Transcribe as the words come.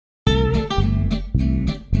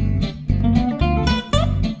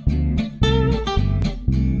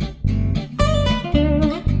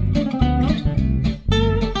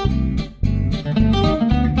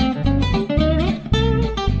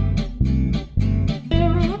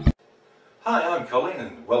I'm Colin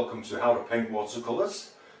and welcome to How to Paint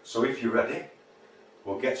Watercolours. So if you're ready,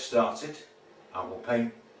 we'll get started and we'll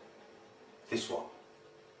paint this one.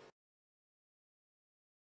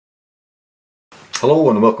 Hello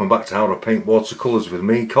and welcome back to How to Paint Watercolours with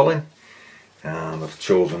me, Colin. And I've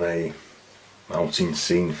chosen a mountain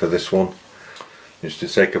scene for this one, just to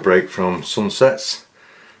take a break from sunsets.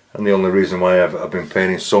 And the only reason why I've been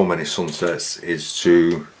painting so many sunsets is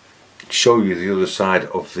to show you the other side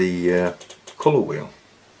of the colour wheel,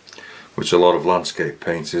 which a lot of landscape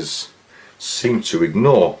painters seem to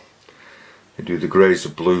ignore. They do the greys, the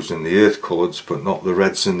blues and the earth colours, but not the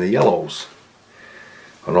reds and the yellows,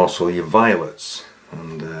 and also your violets.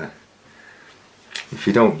 And if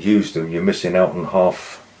you don't use them, you're missing out on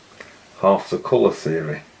half the colour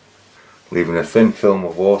theory. Leaving a thin film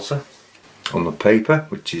of water on the paper,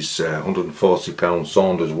 which is 140 pound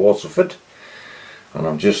Saunders Waterford, and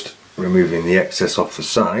I'm just removing the excess off the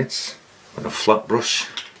sides with a flat brush.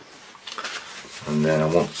 And then I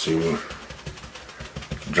want to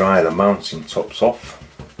dry the mountain tops off,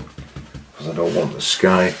 because I don't want the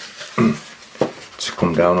sky to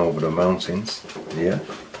come down over the mountains here.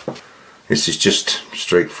 This is just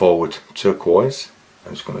straightforward turquoise.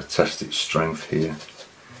 I'm just going to test its strength here,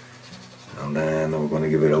 and then we're going to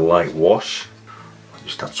give it a light wash. I'll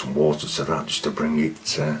just add some water to that just to bring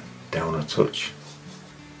it down a touch.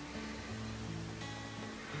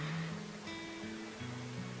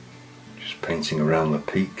 Just painting around the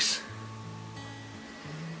peaks.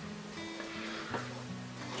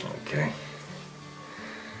 Okay.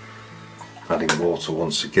 Adding water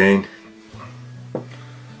once again,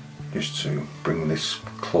 just to bring this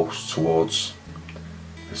close towards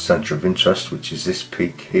the centre of interest, which is this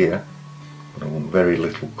peak here. But I want very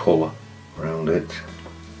little colour around it.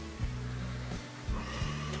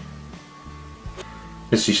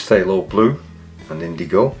 This is phthalo blue and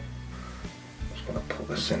indigo. Just going to put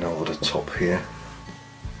this in over the top here,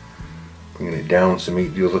 bringing it down to meet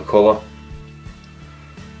the other colour.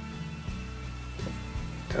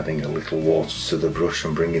 Adding a little water to the brush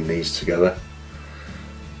and bringing these together.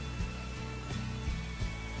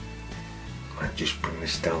 Might just bring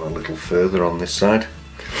this down a little further on this side.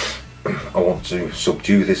 I want to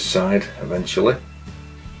subdue this side eventually.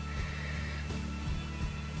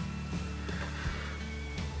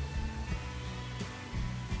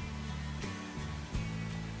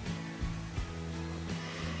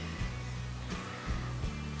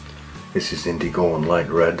 This is indigo and light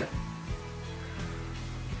red.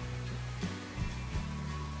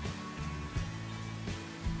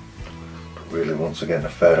 Really want to get a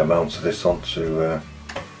fair amount of this on to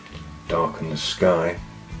darken the sky.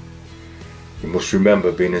 You must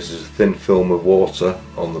remember, being as there's a thin film of water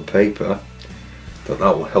on the paper, that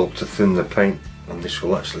will help to thin the paint, and this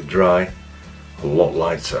will actually dry a lot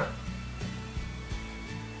lighter.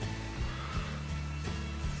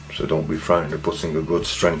 So don't be frightened of putting a good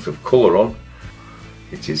strength of colour on.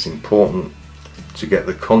 It is important to get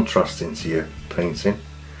the contrast into your painting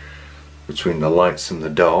between the lights and the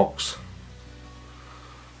darks.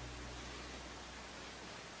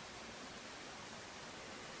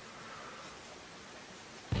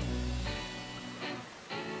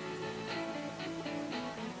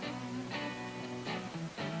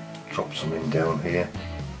 Drop some in down here.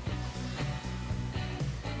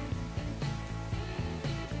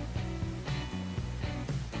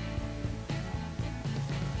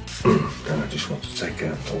 Then I just want to take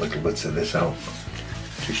a little bit of this out,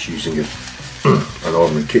 just using an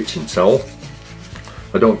ordinary kitchen towel.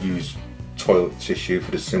 I don't use toilet tissue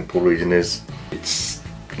for the simple reason is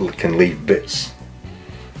it can leave bits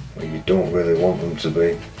where you don't really want them to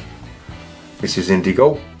be. This is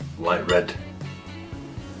indigo, light red,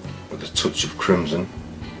 with a touch of crimson,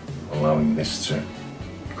 allowing this to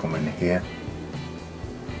come in here.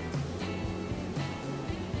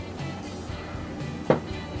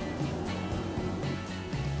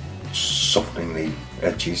 Softening the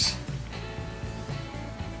edges.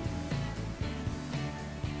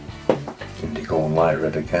 Indigo and light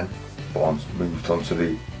red again, but I've moved onto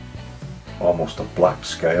the almost a black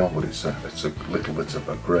scale, but it's a little bit of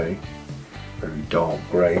a grey, very dark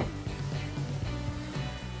grey.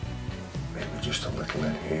 Just a little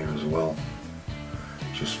in here as well,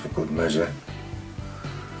 just for good measure.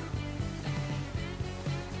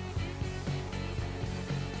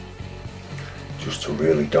 Just to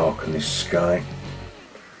really darken this sky.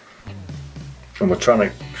 And we're trying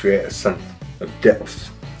to create a sense of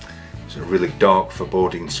depth. It's a really dark,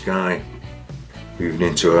 foreboding sky, moving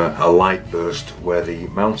into a light burst where the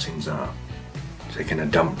mountains are. Taking a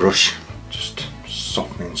damp brush, just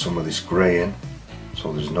softening some of this grey in,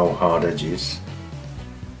 so there's no hard edges.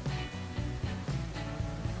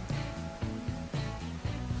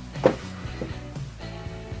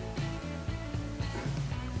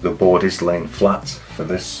 the board is laying flat for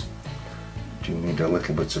this. You need a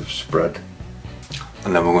little bit of spread.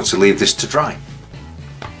 And then we're going to leave this to dry.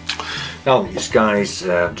 Now that your sky's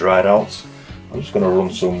dried out, I'm just going to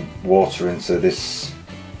run some water into this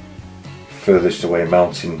furthest away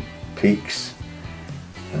mountain peaks,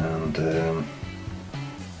 and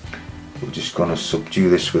we're just going to subdue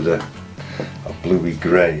this with a bluey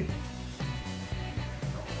grey.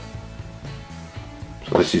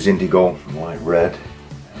 So this is indigo light red,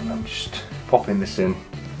 and I'm just popping this in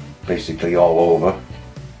basically all over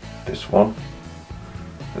this one.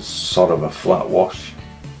 It's sort of a flat wash.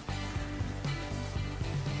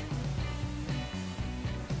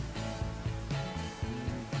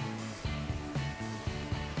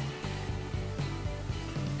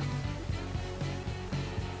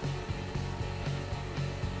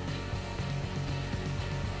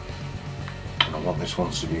 And I want this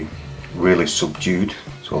one to be really subdued,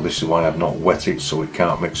 so this is why I've not wet it, so it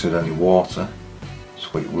can't mix with any water,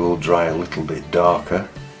 so it will dry a little bit darker.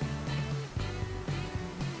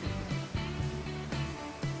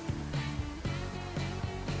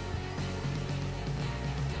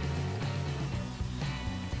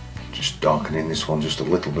 Just darkening this one just a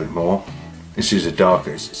little bit more. This is a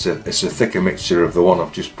darker, it's a thicker mixture of the one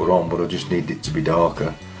I've just put on, but I just need it to be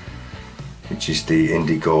darker, which is the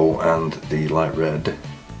indigo and the light red.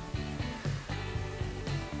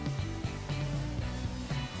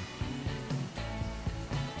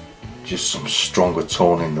 Just some stronger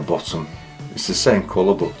tone in the bottom. It's the same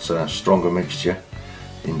colour but stronger mixture,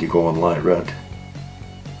 indigo and light red.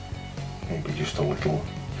 Maybe just a little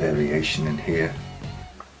variation in here.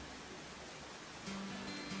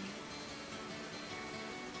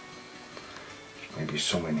 Maybe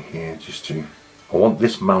some in here just to... I want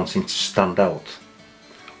this mountain to stand out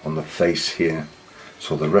on the face here,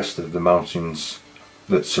 so the rest of the mountains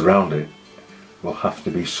that surround it will have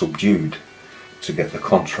to be subdued to get the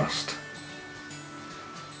contrast.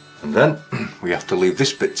 And then we have to leave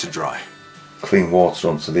this bit to dry. Clean water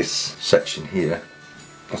onto this section here,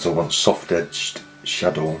 as I want soft edged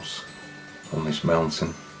shadows on this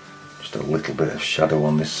mountain. Just a little bit of shadow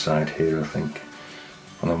on this side here, I think.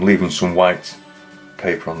 And I'm leaving some white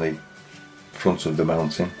paper on the front of the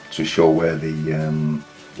mountain to show where the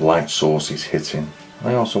light source is hitting.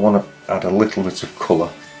 I also want to add a little bit of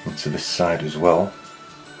colour into this side as well.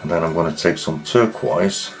 And then I'm going to take some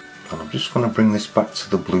turquoise, and I'm just going to bring this back to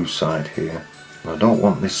the blue side here. And I don't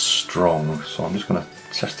want this strong, so I'm just going to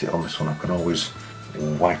test it on this one. I can always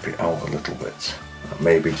wipe it out a little bit. That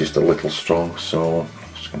may be just a little strong, so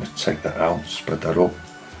I'm just going to take that out, spread that up,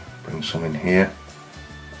 bring some in here.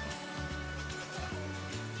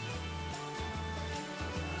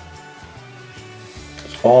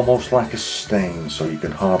 It's almost like a stain, so you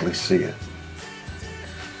can hardly see it.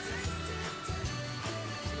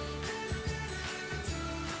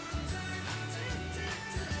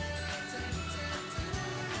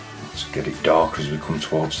 Get it dark as we come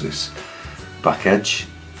towards this back edge.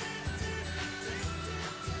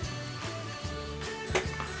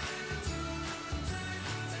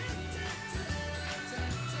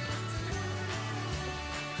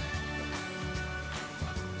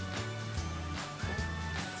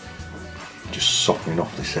 Just softening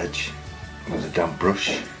off this edge with a damp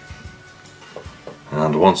brush.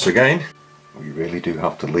 And once again, we really do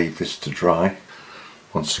have to leave this to dry.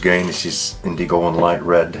 Once again, this is indigo and light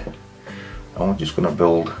red. And we're just going to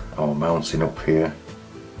build our mountain up here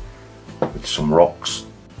with some rocks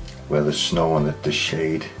where there's snow and the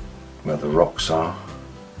shade where the rocks are.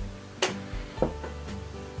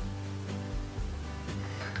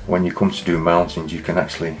 When you come to do mountains, you can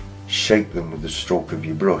actually shape them with the stroke of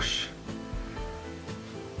your brush.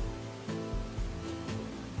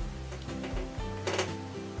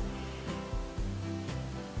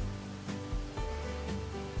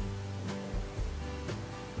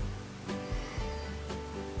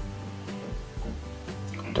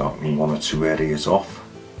 Darkening one or two areas off.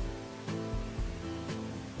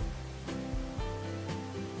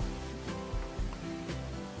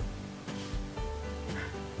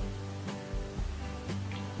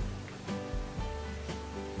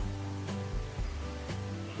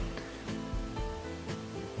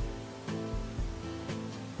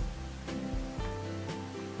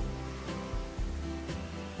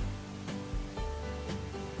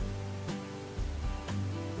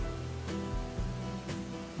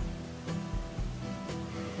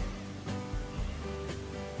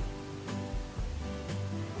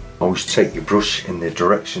 Always take your brush in the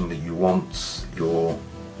direction that you want your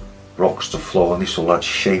rocks to flow, and this will add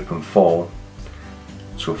shape and form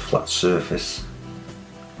to a flat surface.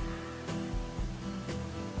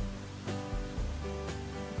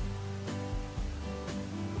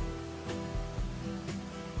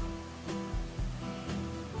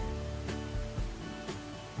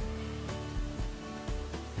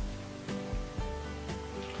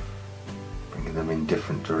 them in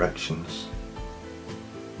different directions.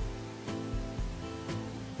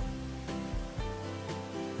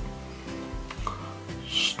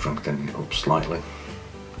 Strengthening it up slightly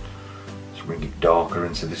to bring it darker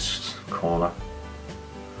into this corner.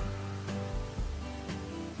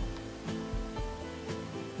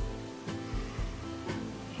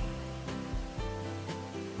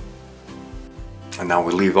 And now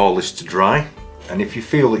we leave all this to dry, and if you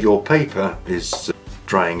feel that your paper is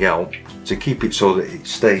drying out, to keep it so that it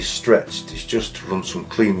stays stretched, is just to run some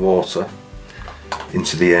clean water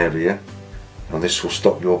into the area, and this will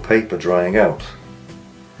stop your paper drying out.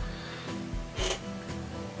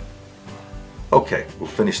 Okay, we'll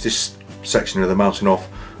finish this section of the mountain off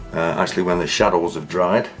actually when the shadows have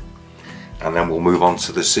dried, and then we'll move on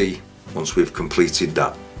to the sea once we've completed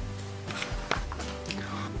that.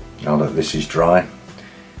 Now that this is dry,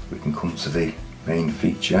 we can come to the main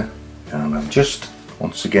feature, and I'm just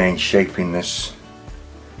once again shaping this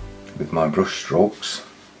with my brush strokes.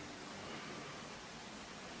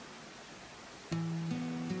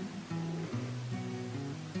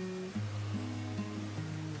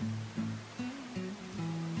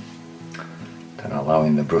 Then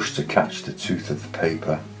allowing the brush to catch the tooth of the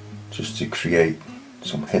paper, just to create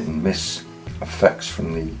some hit and miss effects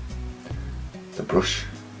from the brush.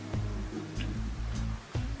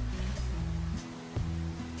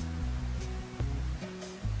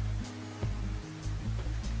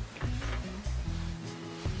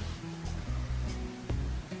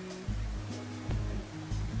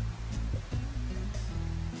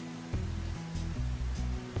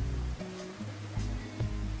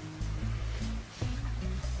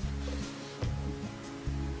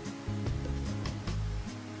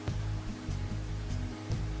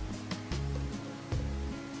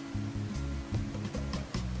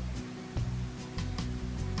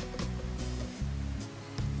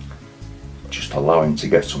 Just allowing to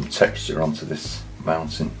get some texture onto this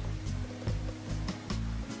mountain.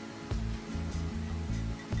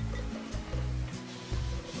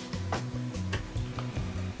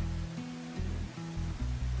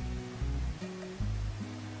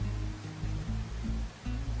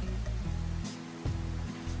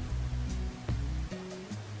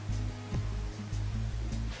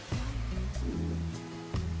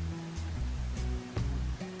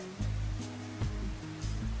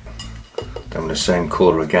 Doing the same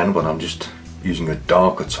colour again, but I'm just using a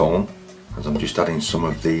darker tone, as I'm just adding some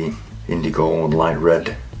of the indigo and light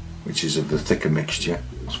red, which is of the thicker mixture.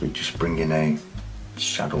 So we just bring in a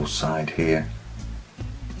shadow side here.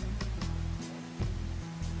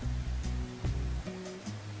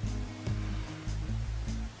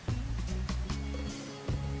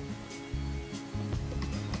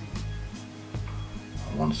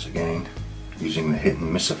 And once again, using the hit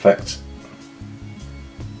and miss effect.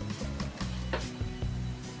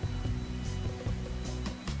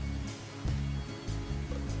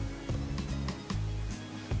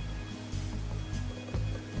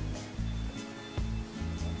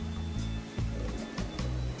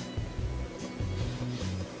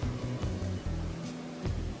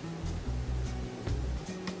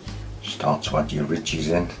 Start to add your ridges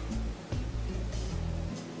in.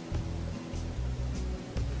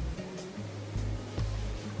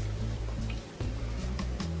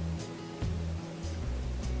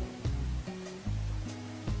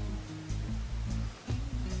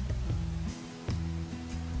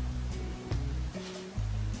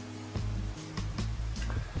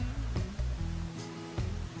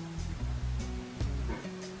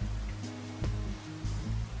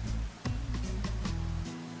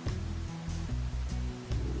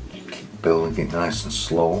 Building it nice and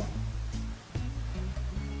slow.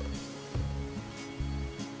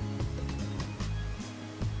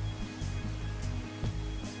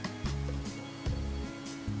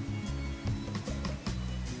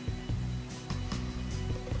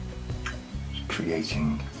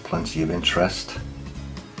 Creating plenty of interest.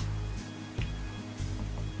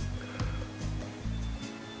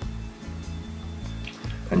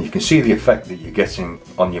 And you can see the effect that you're getting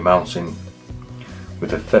on your mountain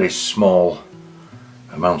with a very small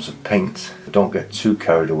amount of paint. Don't get too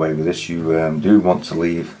carried away with this. You do want to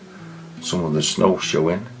leave some of the snow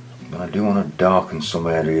showing, but I do want to darken some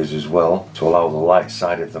areas as well to allow the light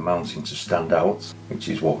side of the mountain to stand out, which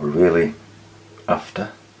is what we're really after.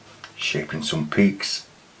 Shaping some peaks.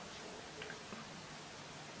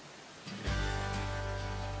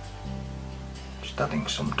 Just adding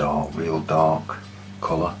some dark, real dark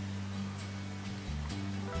colour.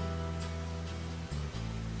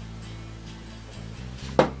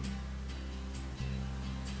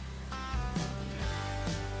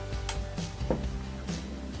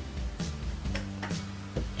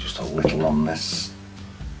 little on this.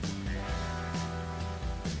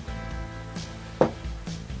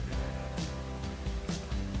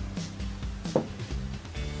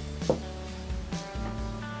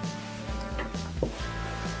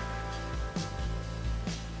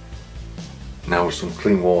 Now with some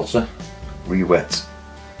clean water, re-wet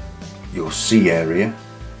your C area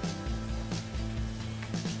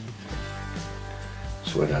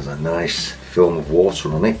so it has a nice film of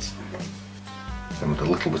water on it. And with a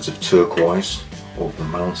little bit of turquoise over the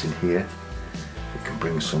mountain here, we can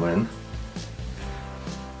bring some in.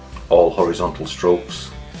 All horizontal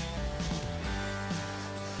strokes.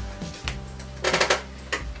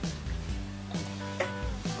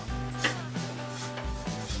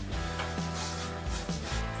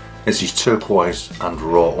 This is turquoise and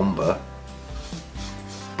raw umber.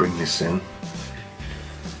 Bring this in.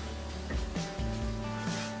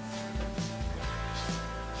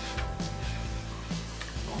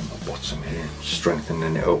 On the bottom here,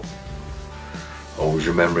 strengthening it up. Always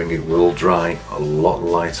remembering it will dry a lot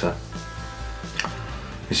lighter.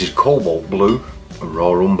 This is cobalt blue and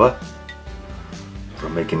raw umber. For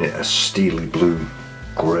making it a steely blue,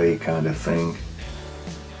 grey kind of thing.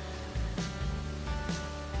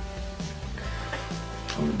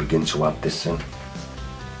 We'll begin to add this in.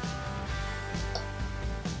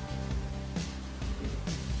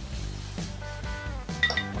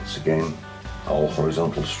 Once again, all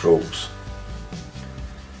horizontal strokes.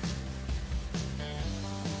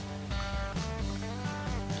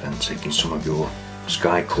 Then taking some of your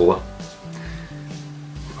sky colour,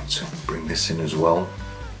 I'm going to bring this in as well.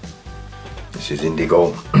 This is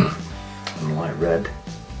indigo and light red.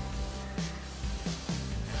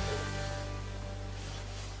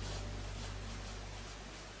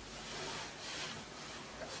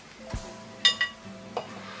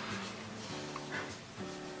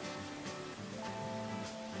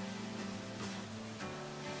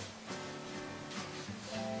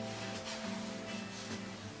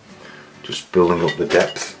 Just building up the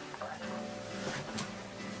depth.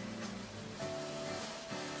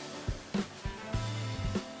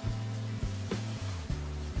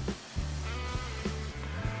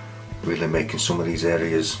 Really making some of these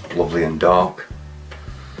areas lovely and dark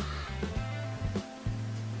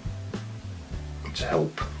to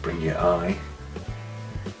help bring your eye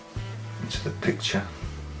into the picture.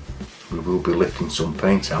 We will be lifting some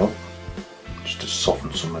paint out just to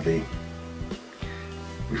soften some of the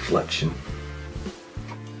reflection.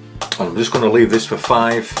 I'm just going to leave this for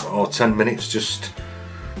 5 or 10 minutes just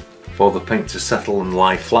for the paint to settle and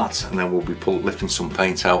lie flat, and then we'll be lifting some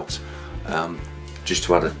paint out just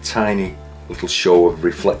to add a tiny little show of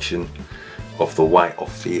reflection of the white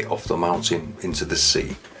off the mountain into the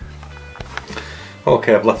sea.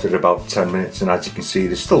 Okay, I've left it about 10 minutes, and as you can see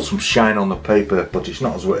there's still some shine on the paper, but it's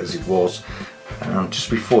not as wet as it was. And just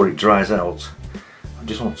before it dries out, I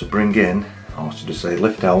just want to bring in, I want to say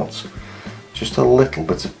lift out just a little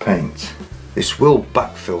bit of paint. This will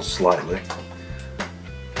backfill slightly,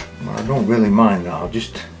 but I don't really mind that. I'll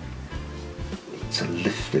just need to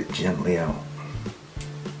lift it gently out.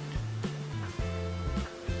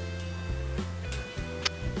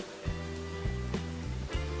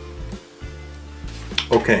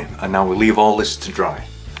 Okay, and now we'll leave all this to dry.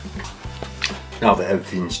 Now that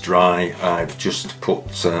everything's dry, I've just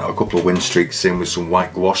put a couple of wind streaks in with some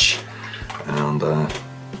white gouache, and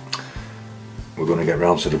we're going to get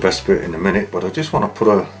round to the best bit in a minute, but I just want to put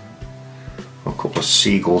a couple of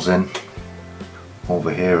seagulls in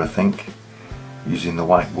over here, I think, using the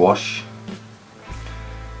white gouache.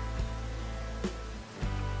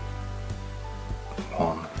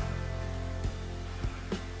 One,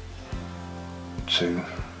 two,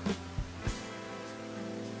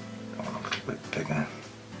 a little bit bigger,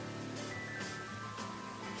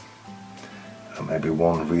 and maybe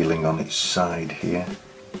one reeling on its side here.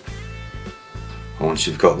 Once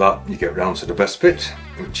you've got that, you get round to the best bit,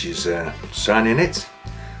 which is signing it.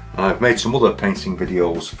 I've made some other painting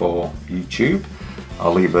videos for YouTube.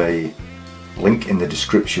 I'll leave a link in the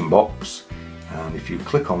description box, and if you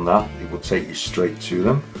click on that, it will take you straight to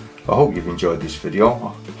them. I hope you've enjoyed this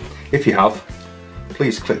video. If you have,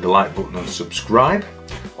 please click the like button and subscribe.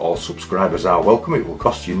 All subscribers are welcome, it will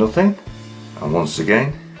cost you nothing. And once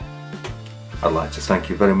again, I'd like to thank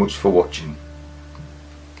you very much for watching.